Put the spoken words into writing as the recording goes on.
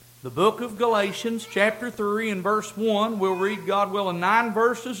The book of Galatians, chapter 3 and verse 1. We'll read, God willing, 9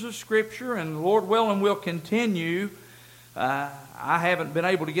 verses of Scripture, and Lord willing, we'll continue. I haven't been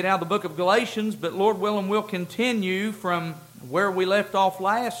able to get out of the book of Galatians, but Lord willing, we'll continue from where we left off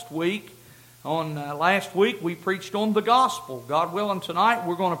last week. Last week, we preached on the gospel. God willing, tonight,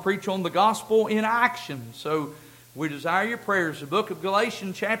 we're going to preach on the gospel in action. So, we desire your prayers. The book of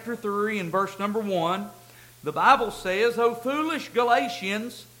Galatians, chapter 3 and verse number 1. The Bible says, O foolish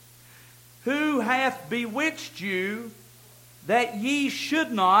Galatians, who hath bewitched you, that ye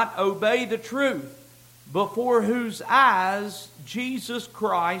should not obey the truth, before whose eyes Jesus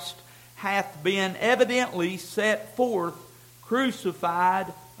Christ hath been evidently set forth,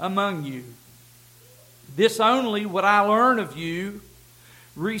 crucified among you? This only would I learn of you,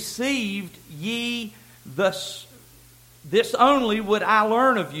 received ye the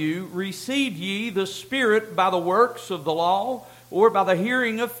Spirit by the works of the law, or by the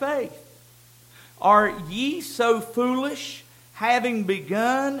hearing of faith? Are ye so foolish, having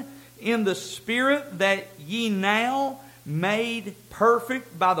begun in the Spirit, that ye now made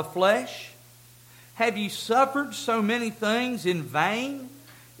perfect by the flesh? Have ye suffered so many things in vain,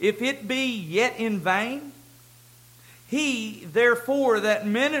 if it be yet in vain? He, therefore, that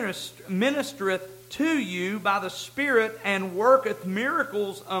ministereth to you by the Spirit, and worketh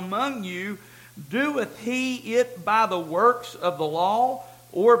miracles among you, doeth he it by the works of the law,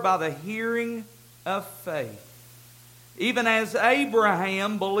 or by the hearing of faith? Even as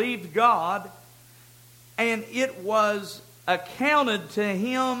Abraham believed God, and it was accounted to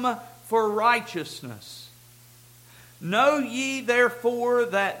him for righteousness. Know ye therefore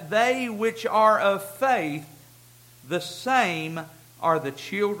that they which are of faith, the same are the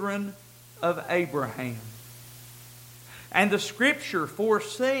children of Abraham. And the Scripture,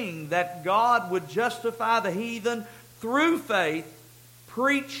 foreseeing that God would justify the heathen through faith,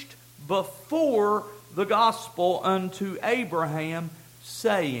 preached before the gospel unto Abraham,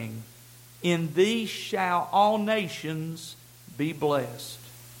 saying, In thee shall all nations be blessed.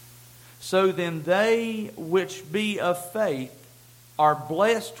 So then they which be of faith are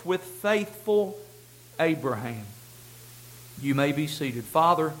blessed with faithful Abraham. You may be seated.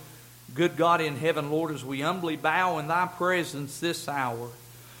 Father, good God in heaven, Lord, as we humbly bow in thy presence this hour,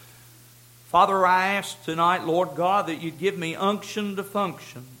 Father, I ask tonight, Lord God, that you'd give me unction to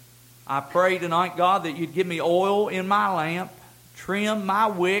function. I pray tonight, God, that you'd give me oil in my lamp, trim my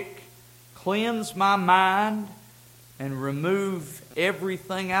wick, cleanse my mind, and remove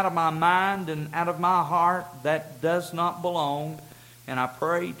everything out of my mind and out of my heart that does not belong. And I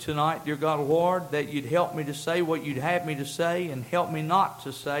pray tonight, dear God, Lord, that you'd help me to say what you'd have me to say, and help me not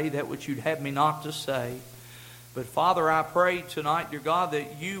to say that which you'd have me not to say. But Father, I pray tonight, dear God,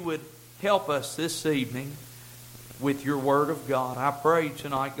 that you would help us this evening with your Word of God. I pray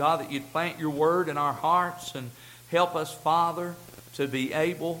tonight, God, that you'd plant your Word in our hearts and help us, Father, to be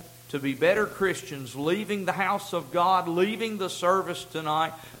able to be better Christians, leaving the house of God, leaving the service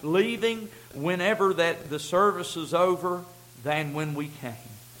tonight, leaving whenever that the service is over, than when we came.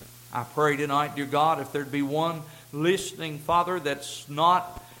 I pray tonight, dear God, if there'd be one listening, Father, that's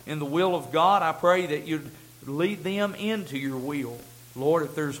not in the will of God, I pray that you'd lead them into your will. Lord,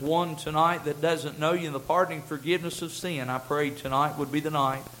 if there's one tonight that doesn't know you in the pardoning forgiveness of sin, I pray tonight would be the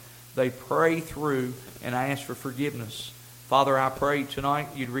night they pray through and ask for forgiveness. Father, I pray tonight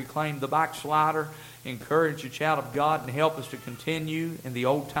you'd reclaim the backslider, encourage the child of God, and help us to continue in the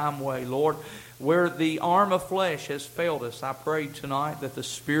old-time way. Lord, where the arm of flesh has failed us, I pray tonight that the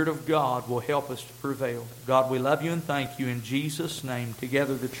Spirit of God will help us to prevail. God, we love you and thank you in Jesus' name.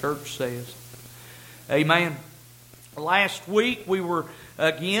 Together the church says, Amen. Last week we were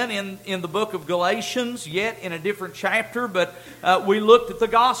again in the book of Galatians, yet in a different chapter, but we looked at the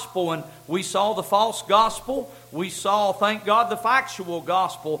gospel and we saw the false gospel. We saw, thank God, the factual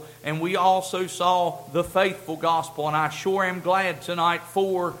gospel, and we also saw the faithful gospel. And I sure am glad tonight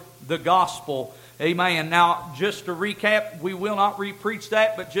for the gospel. Amen. Now, just to recap, we will not re-preach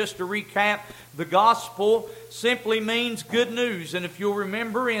that, but just to recap, the gospel simply means good news. And if you'll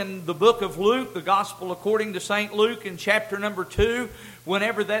remember in the book of Luke, the gospel according to St. Luke in chapter number 2,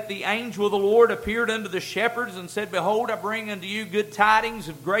 whenever that the angel of the Lord appeared unto the shepherds and said, Behold, I bring unto you good tidings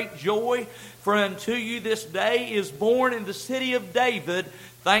of great joy, for unto you this day is born in the city of David,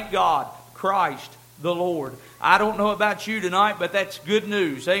 thank God, Christ the Lord. I don't know about you tonight, but that's good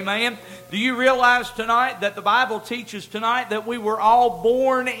news. Amen. Do you realize tonight that the Bible teaches tonight that we were all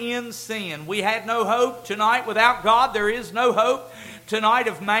born in sin? We had no hope tonight. Without God, there is no hope. tonight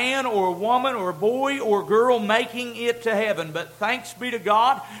of man or woman or boy or girl making it to heaven. But thanks be to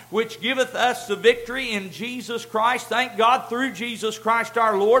God, which giveth us the victory in Jesus Christ. Thank God through Jesus Christ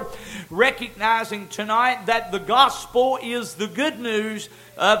our Lord, recognizing tonight that the gospel is the good news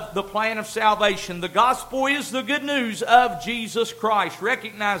of the plan of salvation. The gospel is the good news of Jesus Christ.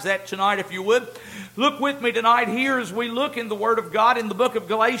 Recognize that tonight, if you would. Look with me tonight here as we look in the Word of God in the book of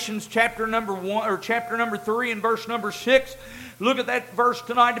Galatians, chapter number 3 and verse number 6. Look at that verse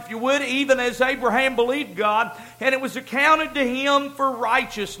tonight, if you would. Even as Abraham believed God, and it was accounted to him for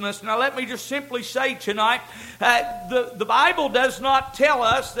righteousness. Now let me just simply say tonight, the Bible does not tell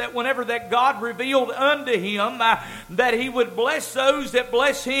us that whenever that God revealed unto him that he would bless those that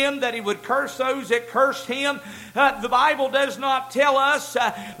bless him, that he would curse those that cursed him. The Bible does not tell us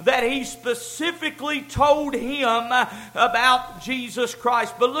that he specifically told him about Jesus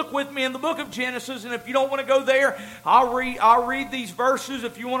Christ. But look with me in the book of Genesis, and if you don't want to go there, I'll read these verses.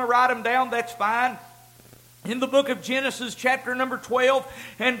 If you want to write them down, that's fine. In the book of Genesis, chapter number 12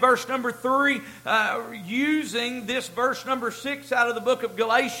 and verse number 3, using this verse number 6 out of the book of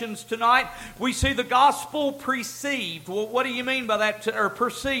Galatians tonight, we see the gospel perceived. Well, what do you mean by that, or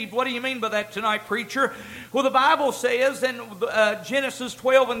perceived? What do you mean by that tonight, preacher? Well, the Bible says in Genesis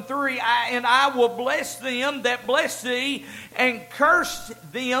 12 and 3, and I will bless them that bless thee, and curse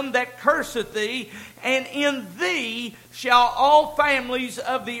them that curseth thee, and in thee shall all families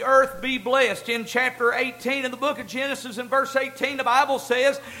of the earth be blessed. In chapter 18 of the book of Genesis, in verse 18, the Bible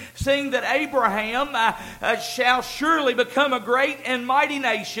says, seeing that Abraham shall surely become a great and mighty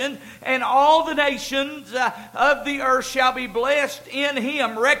nation, and all the nations of the earth shall be blessed in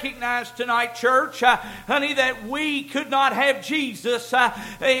him. Recognize tonight, church, honey, that we could not have Jesus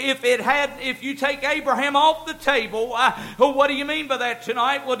if you take Abraham off the table. What do you mean by that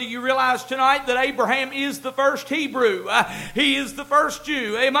tonight? Well, do you realize tonight that Abraham is the first Hebrew? He is the first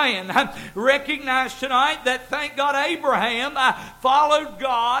Jew. Amen. Recognize tonight that, thank God, Abraham followed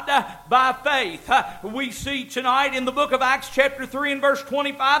God by faith. We see tonight in the book of Acts chapter 3 and verse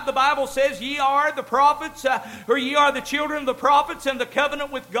 25, the Bible says, ye are the prophets, or ye are the children of the prophets, and the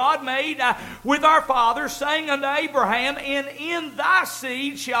covenant with God made with our fathers, saying unto Abraham, and in thy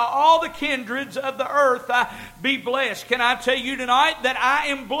seed shall all the kindreds of the earth be blessed. Can I tell you tonight that I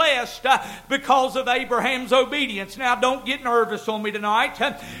am blessed because of Abraham's obedience? Now, don't get nervous on me tonight.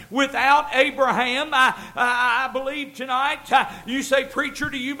 Without Abraham, I believe tonight, you say, preacher,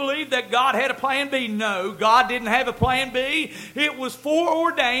 do you believe that God had a plan B? No, God didn't have a plan B. It was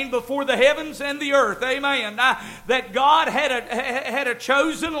foreordained before the heavens and the earth. Amen. That God had a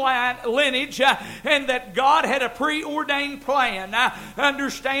chosen lineage, and that God had a preordained plan.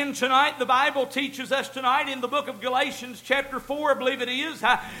 Understand tonight, the Bible teaches us tonight in the book of Galatians chapter 4, I believe it is,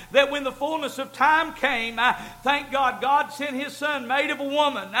 that when the fullness of time came, thank God, God sent His Son, made of a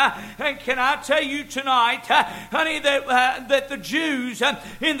woman. And can I tell you tonight, honey, that the Jews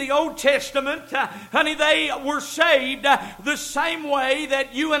in the Old Testament, honey, they were saved the same way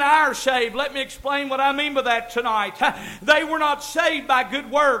that you and I are saved. Let me explain what I mean by that tonight. They were not saved by good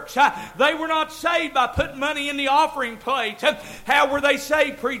works. They were not saved by putting money in the offering plate. How were they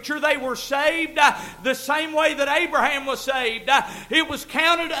saved, preacher? They were saved the same way that Abraham was saved. It was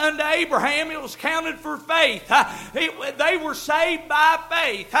counted unto Abraham. It was counted for faith. They were saved by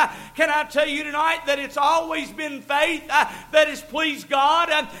faith. Can I tell you tonight that it's always been faith that has pleased God,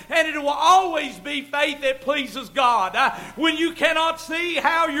 and it will always be faith that pleases God. When you cannot see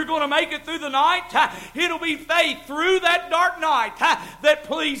how you're going to make it through the night, it'll be faith through that dark night that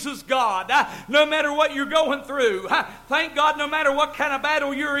pleases God. No matter what you're going through, thank God, no matter what kind of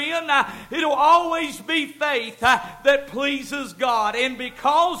battle you're in, it'll always be faith that pleases God. And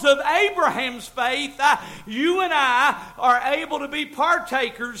because of Abraham's faith, you and I are able to be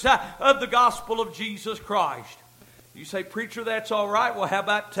partakers of the gospel of Jesus Christ. You say, preacher, that's all right. Well, how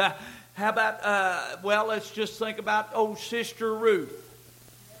about let's just think about old Sister Ruth.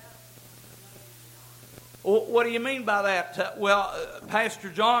 What do you mean by that? Pastor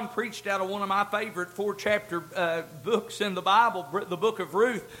John preached out of one of my favorite 4-chapter books in the Bible, the book of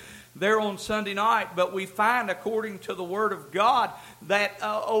Ruth, there on Sunday night. But we find, according to the Word of God, that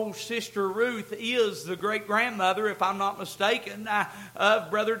old Sister Ruth is the great-grandmother, if I'm not mistaken, of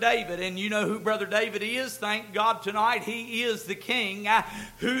Brother David. And you know who Brother David is? Thank God tonight he is the king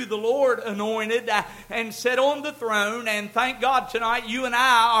who the Lord anointed and set on the throne. And thank God tonight you and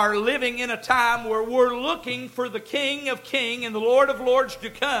I are living in a time where we're looking for the King of Kings and the Lord of Lords to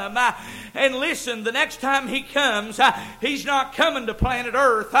come. And listen, the next time he comes, he's not coming to planet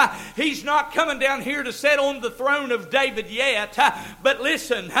Earth. He's not coming down here to sit on the throne of David yet. But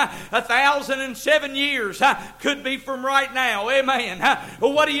listen, 1,007 years could be from right now. Amen.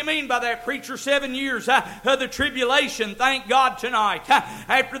 Well, what do you mean by that, preacher? 7 years of the tribulation. Thank God tonight.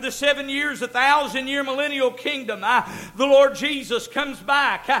 After the 7 years, 1,000-year millennial kingdom, the Lord Jesus comes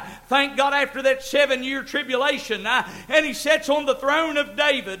back. Thank God after that 7-year tribulation. And He sits on the throne of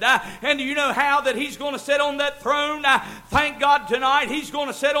David. And do you know how that He's going to sit on that throne? Thank God tonight He's going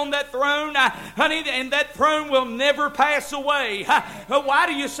to sit on that throne. And that throne will never pass away. Why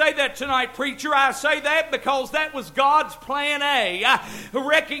do you say that tonight, preacher? I say that because that was God's plan A.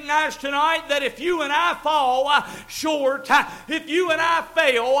 Recognize tonight that if you and I fall short, if you and I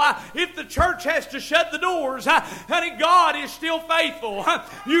fail, if the church has to shut the doors, honey, God is still faithful.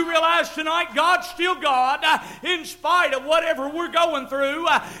 You realize tonight God's still God in spite of whatever we're going through,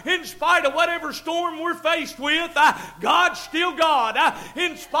 in spite of whatever storm we're faced with. God's still God.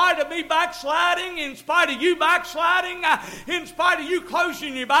 In spite of me backsliding, in spite of you backsliding, in spite of you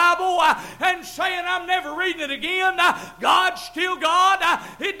closing your Bible and saying I'm never reading it again, God's still God.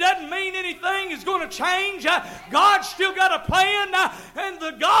 It doesn't mean anything is going to change. God's still got a plan, and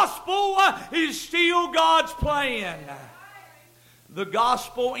the gospel is still God's plan. The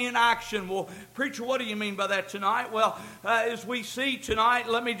gospel in action. Well, preacher, what do you mean by that tonight? Well, as we see tonight,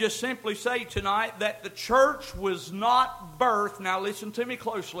 let me just simply say tonight that the church was not birthed. Now listen to me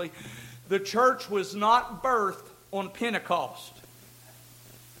closely. The church was not birthed on Pentecost.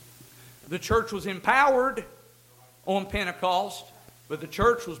 The church was empowered on Pentecost, but the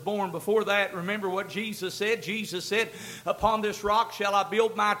church was born before that. Remember what Jesus said? Jesus said, upon this rock shall I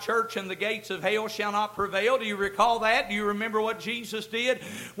build my church, and the gates of hell shall not prevail. Do you recall that? Do you remember what Jesus did?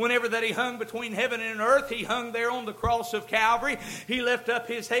 Whenever that He hung between heaven and earth, He hung there on the cross of Calvary. He lifted up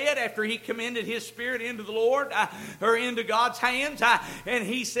His head after He commended His spirit into the Lord, or into God's hands, and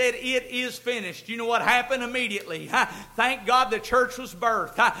He said, it is finished. You know what happened immediately? Thank God the church was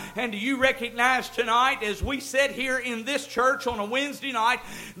birthed. And do you recognize tonight, as we sit here in this church on a Wednesday night,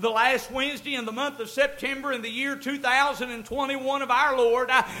 the last Wednesday in the month of September in the year 2021 of our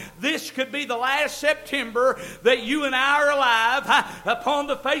Lord, this could be the last September that you and I are alive upon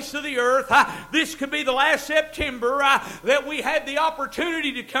the face of the earth. This could be the last September that we had the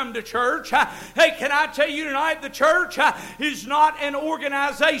opportunity to come to church. Hey, can I tell you tonight, the church is not an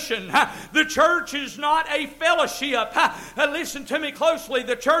organization. The church is not a fellowship. Listen to me closely.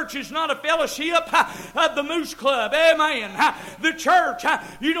 The church is not a fellowship of the Moose Club. Amen. The church,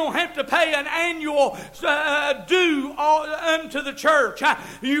 you don't have to pay an annual due unto the church.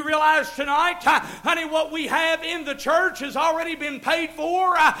 You realize tonight, honey, what we have in the church has already been paid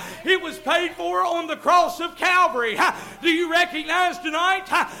for. It was paid for on the cross of Calvary. Do you recognize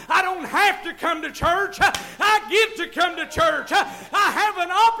tonight? I don't have to come to church. I get to come to church. I have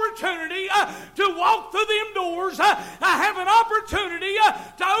an opportunity to walk through them doors. I have an opportunity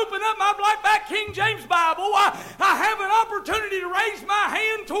to open up my Blackback King James Bible. I have an opportunity to raise my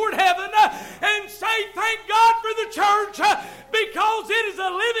hand toward heaven and say thank God for the church because it is a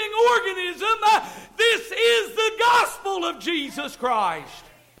living organism. This is the gospel of Jesus Christ.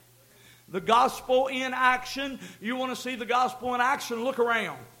 The gospel in action. You want to see the gospel in action? Look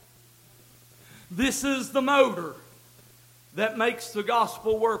around. This is the motor that makes the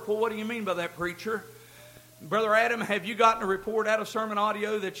gospel work. Well, what do you mean by that, preacher? Brother Adam, have you gotten a report out of sermon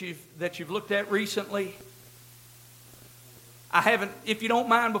audio that you've looked at recently? I haven't, if you don't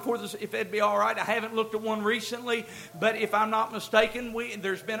mind, before this, if that'd be all right, I haven't looked at one recently, but if I'm not mistaken,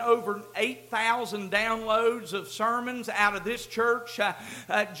 there's been over 8,000 downloads of sermons out of this church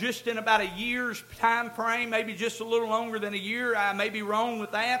just in about a year's time frame, maybe just a little longer than a year. I may be wrong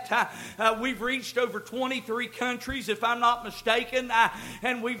with that. We've reached over 23 countries, if I'm not mistaken,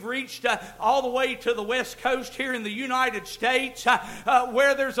 and we've reached all the way to the West Coast here in the United States,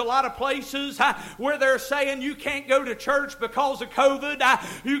 where there's a lot of places where they're saying you can't go to church because of COVID.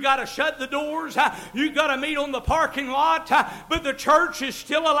 You got to shut the doors. You got to meet on the parking lot. But the church is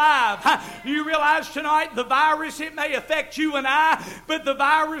still alive. You realize tonight the virus, it may affect you and I, but the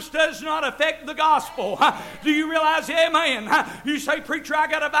virus does not affect the gospel. Do you realize? Amen. You say, preacher, I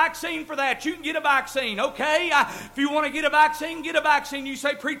got a vaccine for that. You can get a vaccine. Okay. If you want to get a vaccine, get a vaccine. You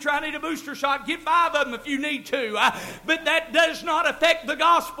say, preacher, I need a booster shot. Get 5 of them if you need to. But that does not affect the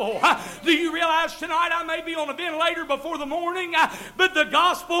gospel. Do you realize tonight I may be on a ventilator before the morning? morning, but the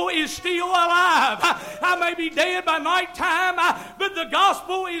gospel is still alive. I may be dead by nighttime, but the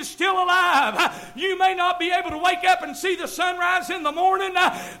gospel is still alive. You may not be able to wake up and see the sunrise in the morning,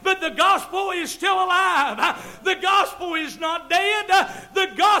 but the gospel is still alive. The gospel is not dead.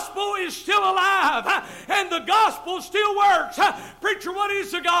 The gospel is still alive. And the gospel still works. Preacher, what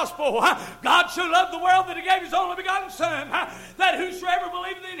is the gospel? God so loved the world that He gave His only begotten Son, that whosoever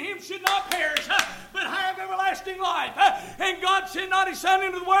believeth in Him should not perish, but have everlasting life. And God sent not His Son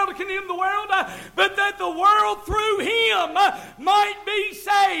into the world to condemn the world, but that the world through Him might be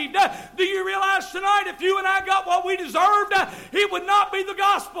saved. Do you realize tonight, if you and I got what we deserved, it would not be the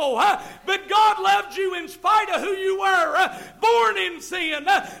gospel. But God loved you in spite of who you were, born in sin,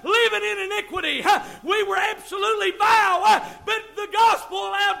 living in iniquity. We were absolutely vile, but the gospel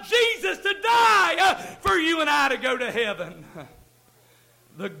allowed Jesus to die for you and I to go to heaven.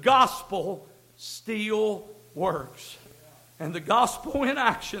 The gospel still works. And the gospel in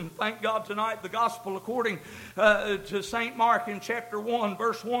action, thank God tonight, the gospel according to St. Mark in chapter 1,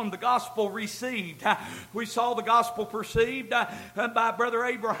 verse 1, the gospel received. We saw the gospel perceived by Brother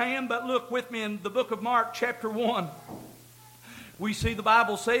Abraham, but look with me in the book of Mark chapper 1. We see the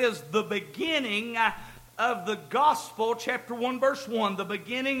Bible says the beginning of the gospel, chapter 1, verse 1, the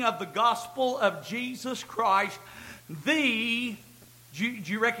beginning of the gospel of Jesus Christ, do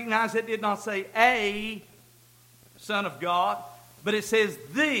you recognize it did not say a Son of God, but it says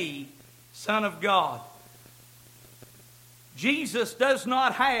the Son of God. Jesus does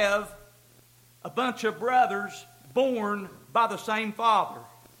not have a bunch of brothers born by the same father.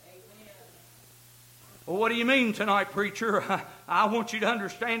 Well, what do you mean tonight, preacher? I want you to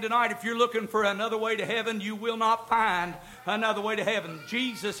understand tonight, if you're looking for another way to heaven, you will not find another way to heaven.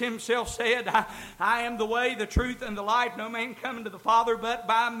 Jesus Himself said, I am the way, the truth, and the life. No man coming to the Father but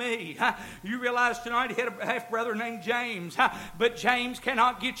by me. You realize tonight He had a half-brother named James, but James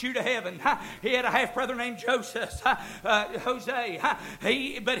cannot get you to heaven. He had a half-brother named Joseph, Jose,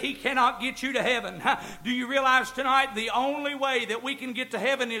 but he cannot get you to heaven. Do you realize tonight the only way that we can get to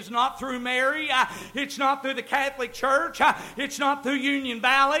heaven is not through Mary, it's not through the Catholic Church, it's not through Union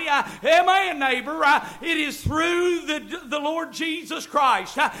Valley, amen, neighbor, it is through the Lord Jesus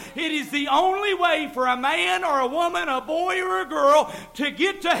Christ. It is the only way for a man or a woman, a boy or a girl to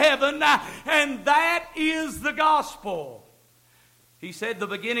get to heaven, and that is the gospel. He said the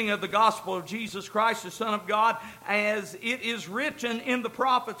beginning of the gospel of Jesus Christ, the Son of God, as it is written in the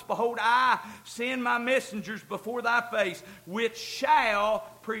prophets, behold, I send my messengers before thy face, which shall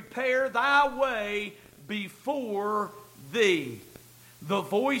prepare thy way before thee. The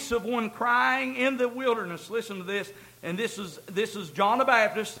voice of one crying in the wilderness. Listen to this. And this is John the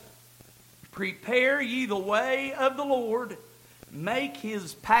Baptist. Prepare ye the way of the Lord. Make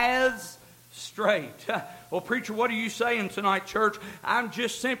His paths straight. Well, preacher, what are you saying tonight, church? I'm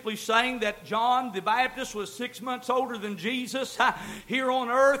just simply saying that John the Baptist was 6 months older than Jesus here on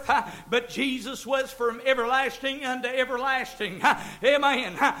earth, but Jesus was from everlasting unto everlasting.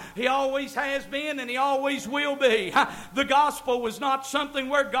 Amen. He always has been and He always will be. The gospel was not something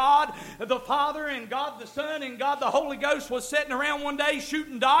where God the Father and God the Son and God the Holy Ghost was sitting around one day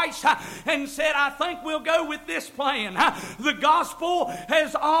shooting dice and said, I think we'll go with this plan. The gospel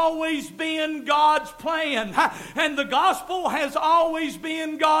has always been God's plan. And the gospel has always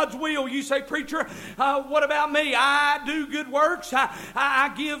been God's will. You say, preacher, what about me? I do good works.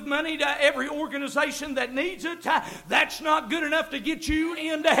 I give money to every organization that needs it. That's not good enough to get you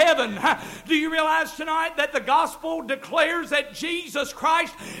into heaven. Do you realize tonight that the gospel declares that Jesus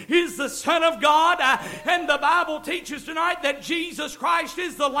Christ is the Son of God? And the Bible teaches tonight that Jesus Christ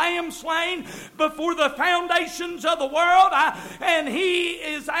is the Lamb slain before the foundations of the world. And He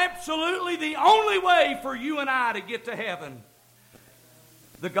is absolutely the only way for you and I to get to heaven.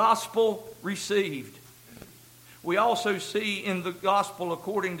 The gospel received. We also see in the gospel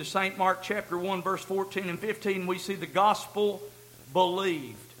according to St. Mark chapter 1 verse 14 and 15, we see the gospel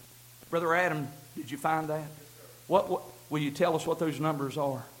believed. Brother Adam, did you find that? What will you tell us what those numbers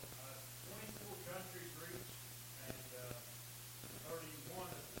are? 24 countries reached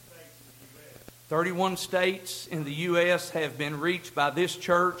and 31 states in the U.S. have been reached by this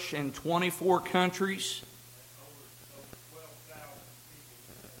church, and 24 countries.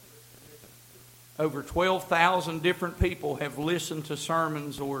 Over 12,000 different people have listened to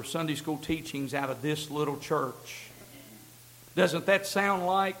sermons or Sunday school teachings out of this little church. Doesn't that sound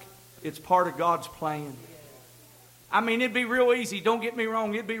like it's part of God's plan? I mean, it'd be real easy. Don't get me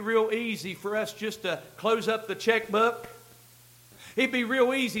wrong. It'd be real easy for us just to close up the checkbook. It'd be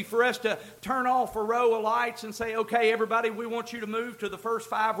real easy for us to turn off a row of lights and say, okay, everybody, we want you to move to the first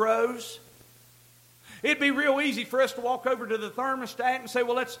 5 rows. It'd be real easy for us to walk over to the thermostat and say,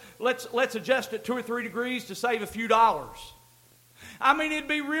 well, let's adjust it 2 or 3 degrees to save a few dollars. I mean, it'd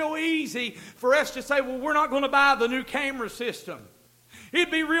be real easy for us to say, well, we're not going to buy the new camera system.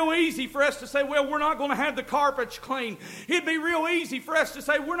 It'd be real easy for us to say, well, we're not going to have the carpets clean. It'd be real easy for us to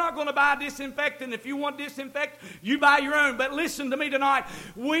say, we're not going to buy disinfectant. If you want disinfectant, you buy your own. But listen to me tonight.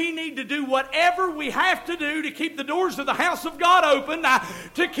 We need to do whatever we have to do to keep the doors of the house of God open,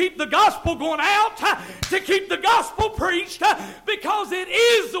 to keep the gospel going out, to keep the gospel preached, because it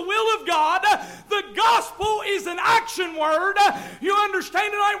is the will of God. The gospel is an action word. You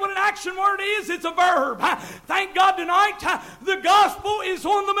understand tonight what an action word is? It's a verb. Thank God tonight the gospel is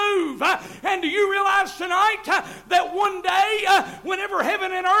on the move. And do you realize tonight that one day, whenever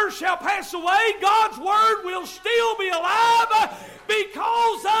heaven and earth shall pass away, God's word will still be alive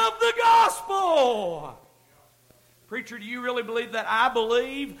because of the gospel? Preacher, do you really believe that? I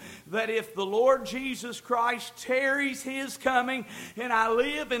believe that if the Lord Jesus Christ tarries His coming and I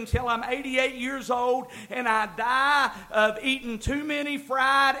live until I'm 88 years old and I die of eating too many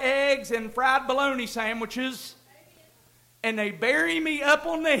fried eggs and fried bologna sandwiches, and they bury me up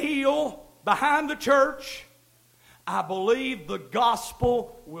on the hill behind the church, I believe the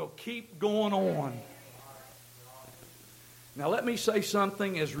gospel will keep going on. Now let me say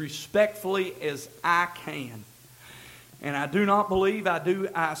something as respectfully as I can. And I do not believe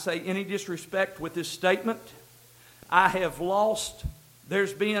I say any disrespect with this statement. I have lost,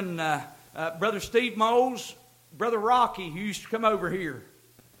 there's been Brother Steve Mose, Brother Rocky, who used to come over here.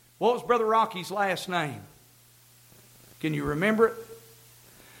 What was Brother Rocky's last name? Can you remember it?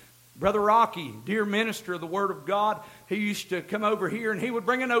 Brother Rocky, dear minister of the Word of God, he used to come over here and he would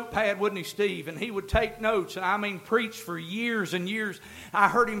bring a notepad, wouldn't he, Steve? And he would take notes, and I mean preach for years and years. I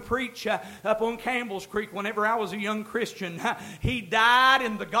heard him preach up on Campbell's Creek whenever I was a young Christian. He died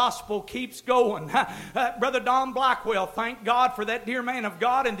and the gospel keeps going. Brother Don Blackwell, thank God for that dear man of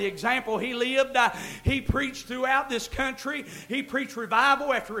God and the example he lived. He preached throughout this country. He preached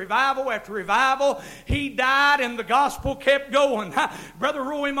revival after revival after revival. He died and the gospel kept going. Brother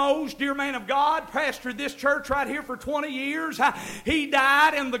Roy Mose, dear man of God, pastored this church right here for 20 years. He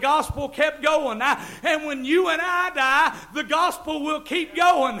died and the gospel kept going. And when you and I die, the gospel will keep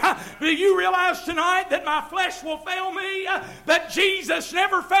going. Do you realize tonight that my flesh will fail me, but Jesus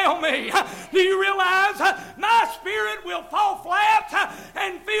never failed me? Do you realize my spirit will fall flat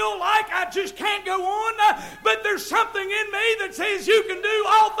and feel like I just can't go on, but there's something in me that says you can do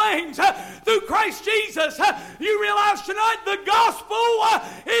all things through Christ Jesus. You realize tonight the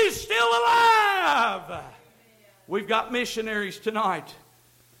gospel is still alive. We've got missionaries tonight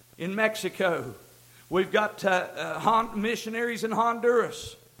in Mexico. We've got missionaries in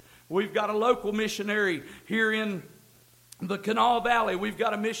Honduras. We've got a local missionary here in the Kanawha Valley. We've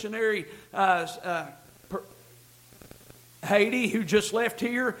got a missionary, Haiti, who just left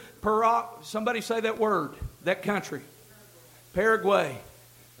here. Somebody say that word, that country. Paraguay.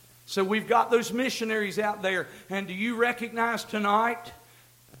 So we've got those missionaries out there. And do you recognize tonight,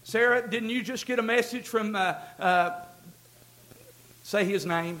 Sarah, didn't you just get a message from, say his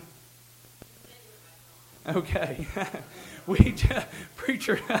name? Okay.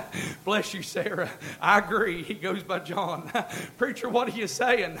 Preacher, bless you, Sarah. I agree. He goes by John. Preacher, what are you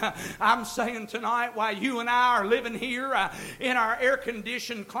saying? I'm saying tonight, while you and I are living here in our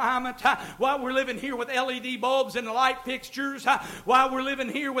air-conditioned climate, while we're living here with LED bulbs and light fixtures, while we're living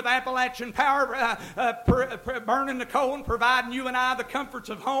here with Appalachian Power burning the coal and providing you and I the comforts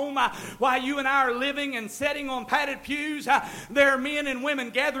of home, while you and I are living and sitting on padded pews, there are men and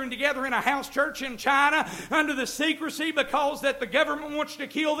women gathering together in a house church in China under the secrecy because that the government wants to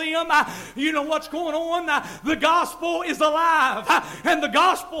kill them. You know what's going on? The gospel is alive. And the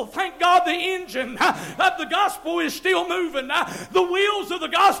gospel, thank God, the engine of the gospel is still moving. The wheels of the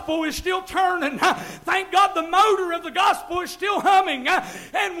gospel is still turning. Thank God the motor of the gospel is still humming.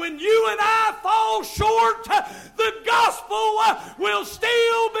 And when you and I fall short, the gospel will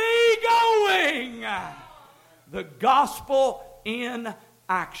still be going. The gospel in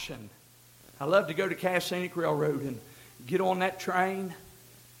action. I love to go to Cass Scenic Railroad and get on that train,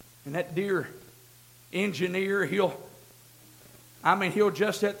 and that dear engineer, he'll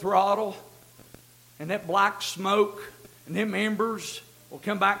adjust that throttle, and that black smoke and them embers will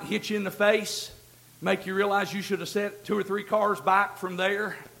come back and hit you in the face, make you realize you should have set 2 or 3 cars back from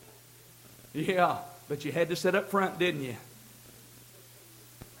there. Yeah, but you had to sit up front, didn't you?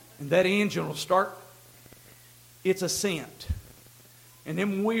 And that engine will start its ascent, and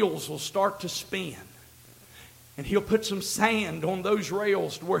them wheels will start to spin. And he'll put some sand on those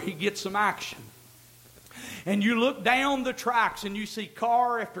rails to where he gets some action. And you look down the tracks and you see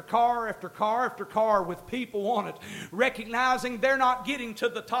car after car after car after car with people on it, recognizing they're not getting to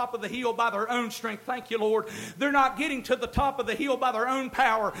the top of the hill by their own strength. Thank you, Lord. They're not getting to the top of the hill by their own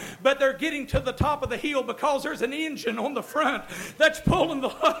power, but they're getting to the top of the hill because there's an engine on the front that's pulling the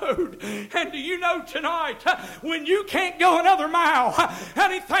load. And do you know tonight, when you can't go another mile,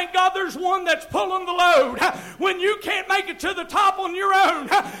 honey, thank God there's one that's pulling the load. When you can't make it to the top on your own,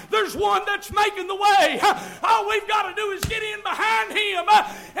 there's one that's making the way. All we've got to do is get in behind Him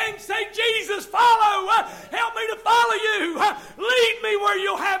and say, Jesus, follow. Help me to follow you. Lead me where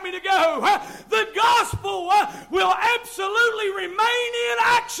you'll have me to go. The gospel will absolutely remain in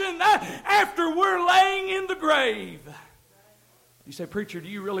action after we're laying in the grave. You say, preacher, do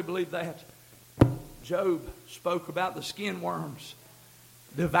you really believe that? Job spoke about the skin worms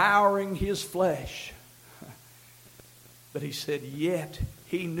devouring his flesh. But he said, yet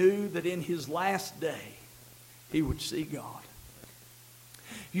he knew that in his last day he would see God.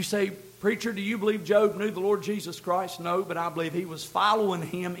 You say, preacher, do you believe Job knew the Lord Jesus Christ? No, but I believe he was following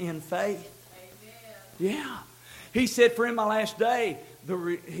Him in faith. Amen. Yeah. He said, for in my last day,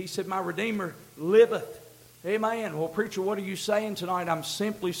 he said, my Redeemer liveth. Amen. Well, preacher, what are you saying tonight? I'm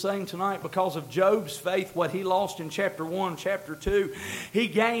simply saying tonight, because of Job's faith, what he lost in chapter 1, chapter 2, he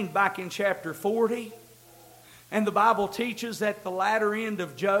gained back in chapter 40. And the Bible teaches that the latter end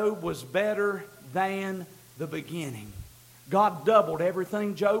of Job was better than the beginning. God doubled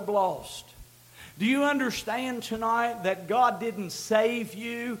everything Job lost. Do you understand tonight that God didn't save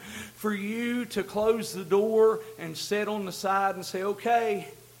you for you to close the door and sit on the side and say, okay,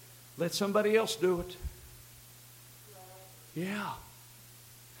 let somebody else do it? Yeah.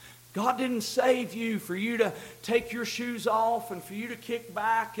 God didn't save you for you to take your shoes off and for you to kick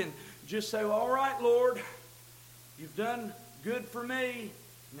back and just say, well, all right, Lord, you've done good for me.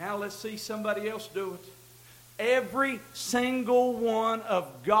 Now let's see somebody else do it. Every single one of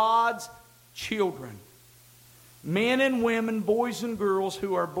God's children, men and women, boys and girls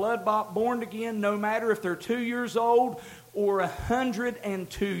who are blood-bought, born again, no matter if they're 2 years old or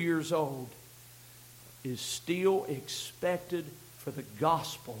 102 years old, is still expected for the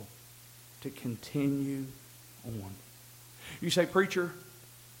gospel to continue on. You say, preacher,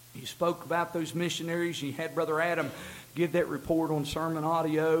 you spoke about those missionaries. You had Brother Adam give that report on sermon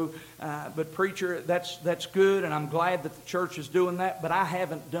audio. But preacher, that's good, and I'm glad that the church is doing that. But I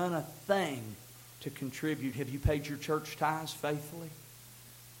haven't done a thing to contribute. Have you paid your church tithes faithfully?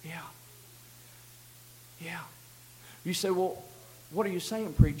 Yeah. Yeah. You say, well, what are you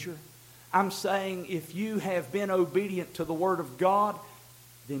saying, preacher? I'm saying if you have been obedient to the Word of God,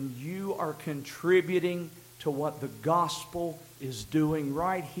 then you are contributing to what the gospel is doing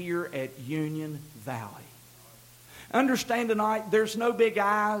right here at Union Valley. Understand tonight, there's no big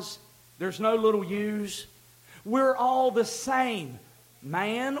I's, there's no little U's. We're all the same.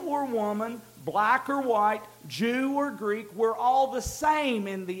 Man or woman, black or white, Jew or Greek, we're all the same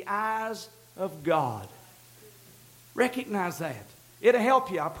in the eyes of God. Recognize that. It'll help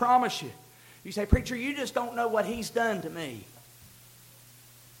you, I promise you. You say, preacher, you just don't know what He's done to me.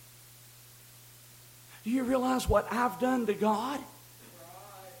 Do you realize what I've done to God?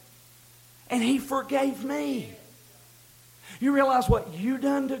 And He forgave me. You realize what you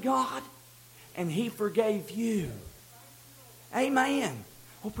done to God? And He forgave you. Amen.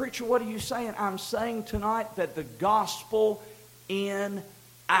 Well, preacher, what are you saying? I'm saying tonight that the gospel in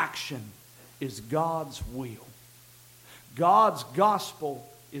action is God's will. God's gospel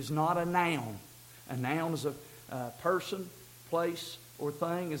is not a noun. A noun is a person, place, or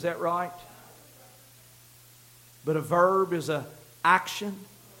thing. Is that right? But a verb is an action.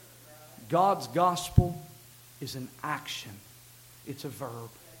 God's gospel is an action. It's a verb.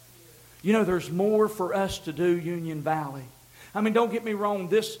 You know, there's more for us to do, Union Valley. I mean, don't get me wrong.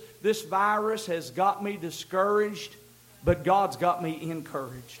 This virus has got me discouraged, but God's got me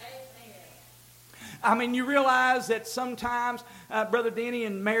encouraged. I mean, you realize that sometimes Brother Denny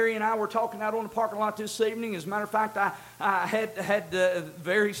and Mary and I were talking out on the parking lot this evening. As a matter of fact, I had the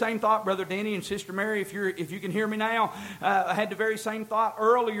very same thought, Brother Denny and Sister Mary, if you can hear me now. I had the very same thought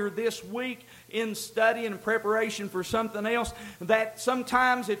earlier this week in study and preparation for something else, that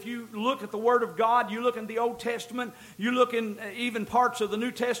sometimes if you look at the Word of God, you look in the Old Testament, you look in even parts of the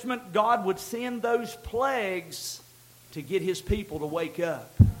New Testament, God would send those plagues to get His people to wake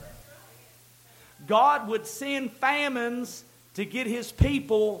up. God would send famines to get His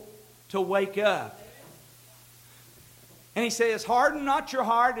people to wake up. And He says, harden not your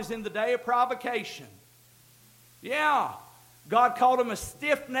heart as in the day of provocation. Yeah, God called them a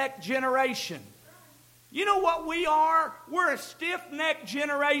stiff-necked generation. You know what we are? We're a stiff-necked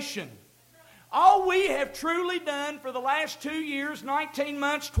generation. All we have truly done for the last 2 years, 19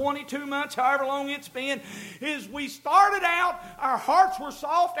 months, 22 months, however long it's been, is we started out, our hearts were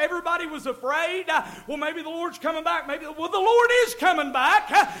soft, everybody was afraid. Well, maybe the Lord's coming back. The Lord is coming back.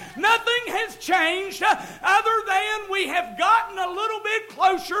 Nothing has changed other than we have gotten a little bit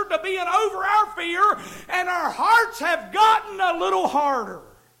closer to being over our fear, and our hearts have gotten a little harder.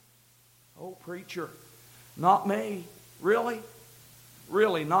 Oh, preacher, not me. Really?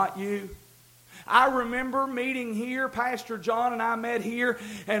 Really, not you? I remember meeting here, Pastor John and I met here,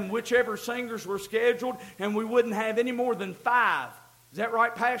 and whichever singers were scheduled, and we wouldn't have any more than 5. Is that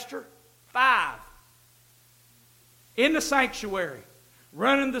right, Pastor? 5. In the sanctuary,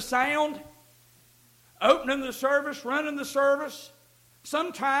 running the sound, opening the service, running the service.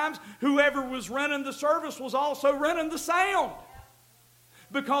 Sometimes whoever was running the service was also running the sound.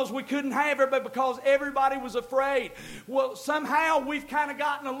 Because we couldn't have everybody, because everybody was afraid. Well, somehow we've kind of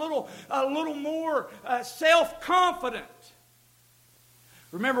gotten a little more self-confident.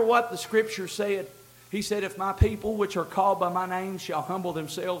 Remember what the Scripture said? He said, if my people which are called by my name shall humble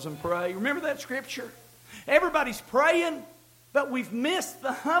themselves and pray. Remember that Scripture? Everybody's praying, but we've missed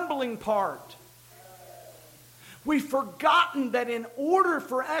the humbling part. We've forgotten that in order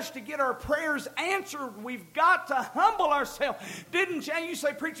for us to get our prayers answered, we've got to humble ourselves. Didn't James, you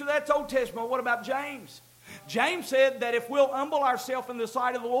say, preacher, that's Old Testament. What about James? James said that if we'll humble ourselves in the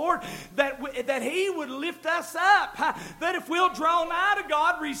sight of the Lord, that He would lift us up. That if we'll draw nigh to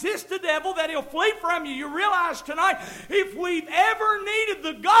God, resist the devil, that He'll flee from you. You realize tonight, if we've ever needed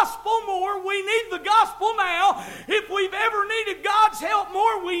the gospel more, we need the gospel now. If we've ever needed God's help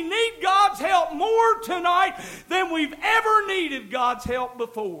more, we need God's help more tonight than we've ever needed God's help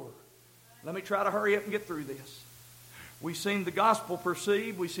before. Let me try to hurry up and get through this. We've seen the gospel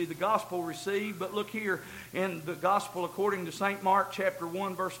perceived, we see the gospel received, but look here in the gospel according to St. Mark chapter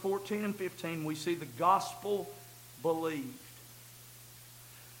 1 verse 14 and 15, we see the gospel believed.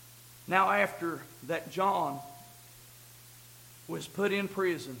 Now after that John was put in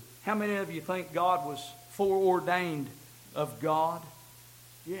prison, how many of you think God was foreordained of God?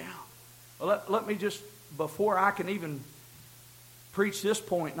 Yeah. Well, let me just, before I can even preach this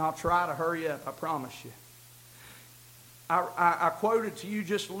point, and I'll try to hurry up, I promise you. I quoted to you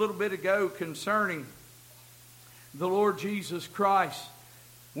just a little bit ago concerning the Lord Jesus Christ,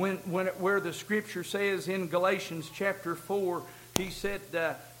 where the Scripture says in Galatians chapter 4, He said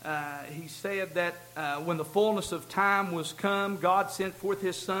that when the fullness of time was come, God sent forth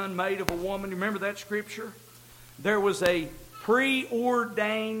His Son, made of a woman. Remember that Scripture? There was a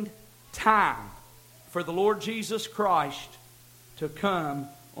preordained time for the Lord Jesus Christ to come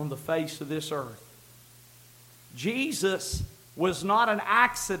on the face of this earth. Jesus was not an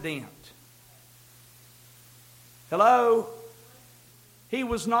accident. Hello? He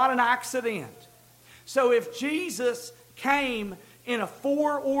was not an accident. So if Jesus came in a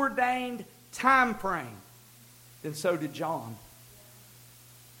foreordained time frame, then so did John.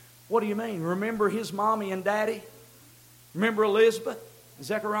 What do you mean? Remember his mommy and daddy? Remember Elizabeth,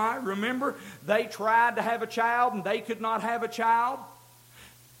 Zechariah? Remember they tried to have a child and they could not have a child?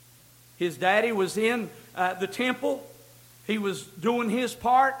 His daddy was in the temple. He was doing his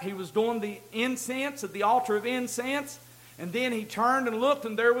part. He was doing the incense at the altar of incense. And then he turned and looked,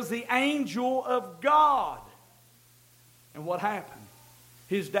 and there was the angel of God. And what happened?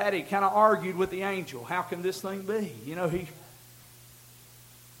 His daddy kind of argued with the angel. How can this thing be? You know,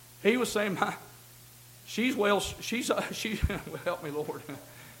 he was saying, well, help me, Lord.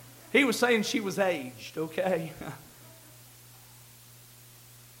 He was saying she was aged, okay?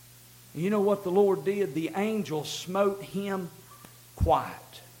 You know what the Lord did? The angel smote him quiet,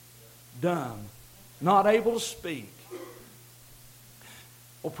 dumb, not able to speak.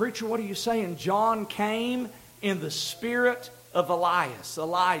 Well, preacher, what are you saying? John came in the spirit of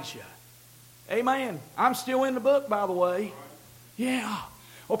Elijah. Amen. I'm still in the book, by the way. Yeah.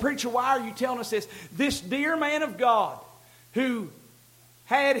 Well, preacher, why are you telling us this? This dear man of God who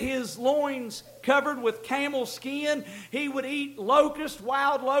had his loins covered with camel skin. He would eat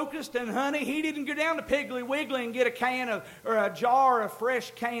wild locust and honey. He didn't go down to Piggly Wiggly and get a jar of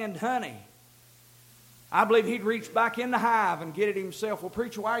fresh canned honey. I believe he'd reach back in the hive and get it himself. Well,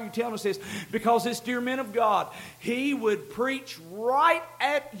 preacher, why are you telling us this? Because this dear man of God, he would preach right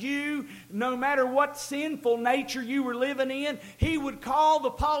at you no matter what sinful nature you were living in. He would call the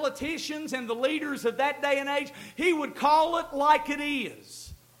politicians and the leaders of that day and age, he would call it like it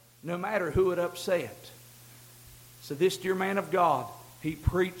is, no matter who it upset. So this dear man of God, he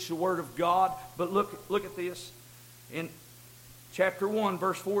preached the Word of God. But look at this. In chapter 1,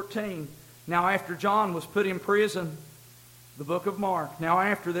 verse 14, now after John was put in prison, The book of Mark. Now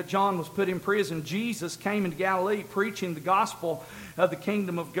after that John was put in prison, Jesus came into Galilee preaching the gospel of the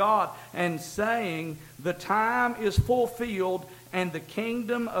kingdom of God and saying, the time is fulfilled and the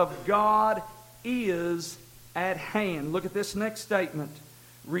kingdom of God is at hand. Look at this next statement.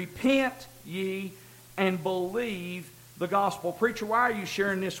 Repent ye and believe the gospel. Preacher, why are you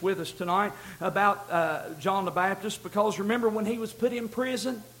sharing this with us tonight about John the Baptist? Because remember when he was put in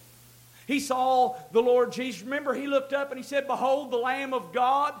prison, he saw the Lord Jesus. Remember, he looked up and he said, behold the Lamb of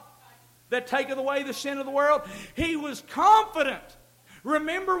God that taketh away the sin of the world. He was confident.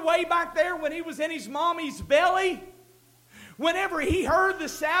 Remember way back there when he was in his mommy's belly? Whenever he heard the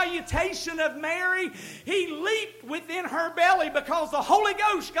salutation of Mary, he leaped within her belly because the Holy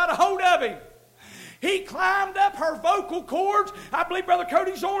Ghost got a hold of him. He climbed up her vocal cords. I believe Brother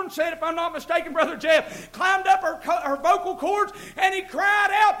Cody Zorn said, if I'm not mistaken, Brother Jeff, climbed up her vocal cords and he cried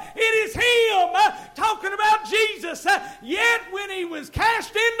out, it is him, talking about Jesus. Yet when he was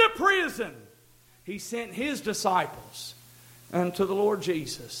cast into prison, he sent his disciples unto the Lord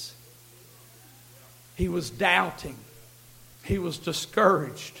Jesus. He was doubting. He was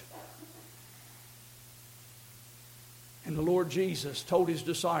discouraged. And the Lord Jesus told his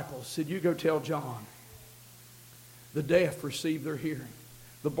disciples, said, you go tell John, the deaf receive their hearing,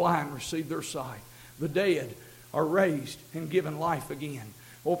 the blind receive their sight, the dead are raised and given life again.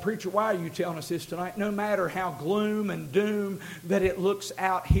 Well, preacher, why are you telling us this tonight? No matter how gloom and doom that it looks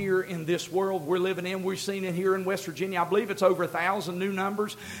out here in this world we're living in, we've seen it here in West Virginia. I believe it's over 1,000 new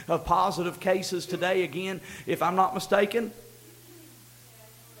numbers of positive cases today. Again, if I'm not mistaken,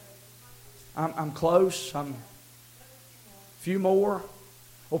 I'm close. I'm a few more.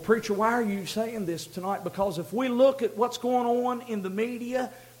 Well, preacher, why are you saying this tonight? Because if we look at what's going on in the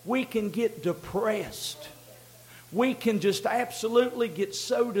media, we can get depressed. We can just absolutely get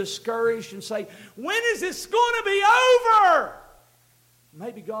so discouraged and say, when is this going to be over?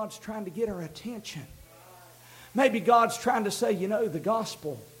 Maybe God's trying to get our attention. Maybe God's trying to say, the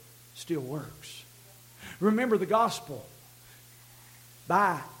gospel still works. Remember the gospel.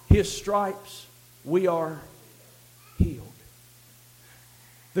 By His stripes we are healed.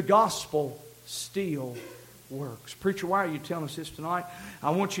 The gospel still works. Preacher, why are you telling us this tonight? I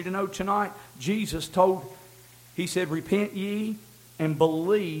want you to know tonight, Jesus He said, repent ye and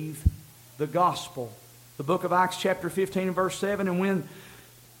believe the gospel. The book of Acts chapter 15 and verse 7, and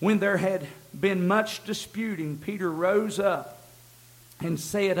when there had been much disputing, Peter rose up and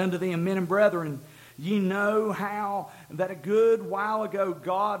said unto them, men and brethren, ye know how that a good while ago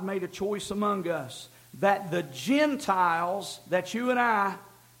God made a choice among us, that the Gentiles, that you and I,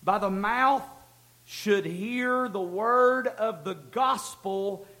 by the mouth should hear the word of the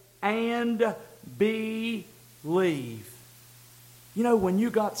gospel and believe. When you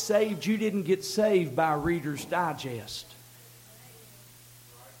got saved, you didn't get saved by Reader's Digest.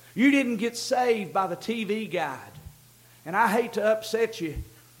 You didn't get saved by the TV guide. And I hate to upset you,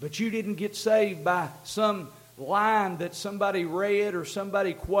 but you didn't get saved by some line that somebody read or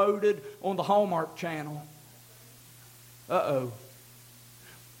somebody quoted on the Hallmark Channel. Uh-oh.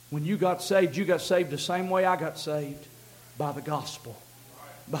 When you got saved the same way I got saved, by the gospel,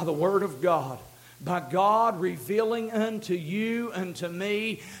 by the word of God, by God revealing unto you and to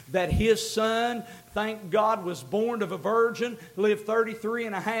me that His Son, thank God, was born of a virgin, lived 33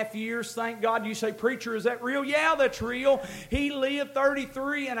 and a half years. Thank God. You say, preacher, is that real? Yeah, that's real. He lived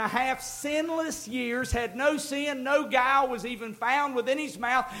 33 and a half sinless years, had no sin, no guile was even found within His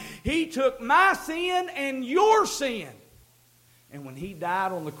mouth. He took my sin and your sin. And when He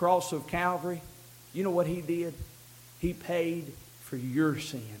died on the cross of Calvary, you know what He did? He paid for your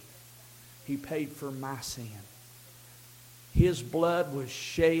sin. He paid for my sin. His blood was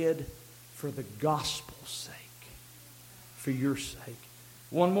shed for the gospel's sake, for your sake.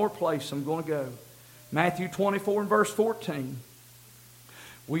 One more place I'm going to go. Matthew 24 and verse 14.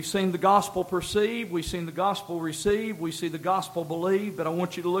 We've seen the gospel perceived, we've seen the gospel received, we see the gospel believed, but I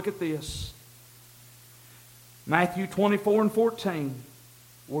want you to look at this. Matthew 24 and 14.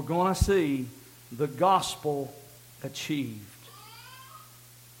 We're going to see the gospel achieved.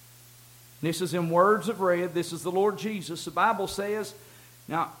 This is in words of red. This is the Lord Jesus. The Bible says,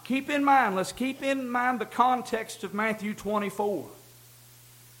 now keep in mind, let's keep in mind the context of Matthew 24.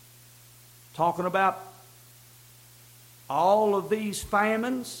 Talking about all of these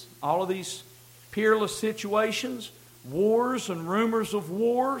famines, all of these peerless situations, wars and rumors of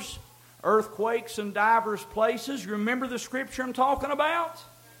wars, earthquakes in divers places. You remember the scripture I'm talking about?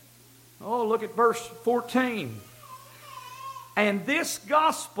 Oh, look at verse 14. And this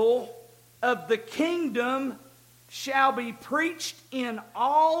gospel of the kingdom shall be preached in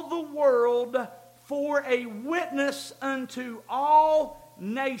all the world for a witness unto all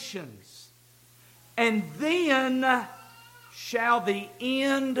nations. And then shall the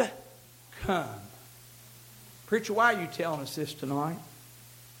end come. Preacher, why are you telling us this tonight?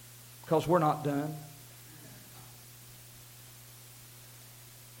 Because we're not done.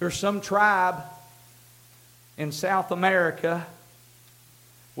 There's some tribe in South America.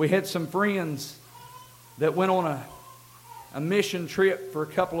 We had some friends that went on a mission trip for a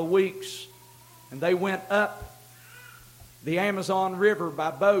couple of weeks, and they went up the Amazon River by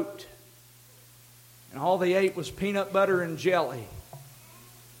boat, and all they ate was peanut butter and jelly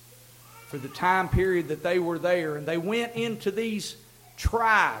for the time period that they were there. And they went into these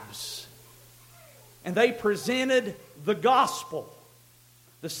tribes, and they presented the gospel,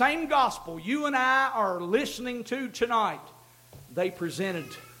 the same gospel you and I are listening to tonight. They presented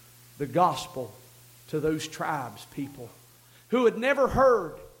the gospel to those tribes people who had never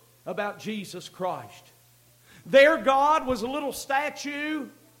heard about Jesus Christ. Their God was a little statue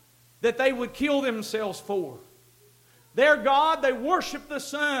that they would kill themselves for. Their God, they worshiped the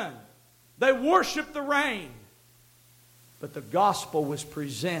sun. They worshiped the rain. But the gospel was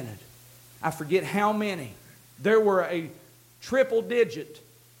presented. I forget how many. There were a triple-digit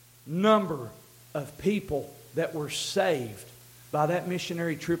number of people that were saved by that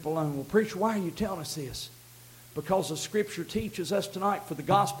missionary trip alone. Well, preacher, why are you telling us this? Because the Scripture teaches us tonight, for the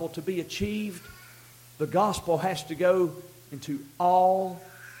gospel to be achieved, the gospel has to go into all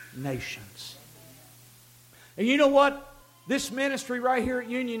nations. And you know what? This ministry right here at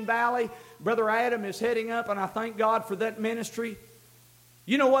Union Valley, Brother Adam is heading up, and I thank God for that ministry.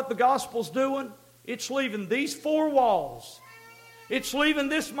 You know what the gospel's doing? It's leaving these four walls. It's leaving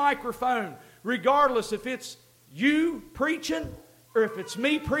this microphone, regardless if it's you preaching or if it's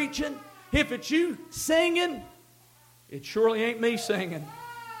me preaching. If it's you singing, it surely ain't me singing.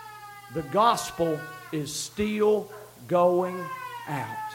 The gospel is still going out.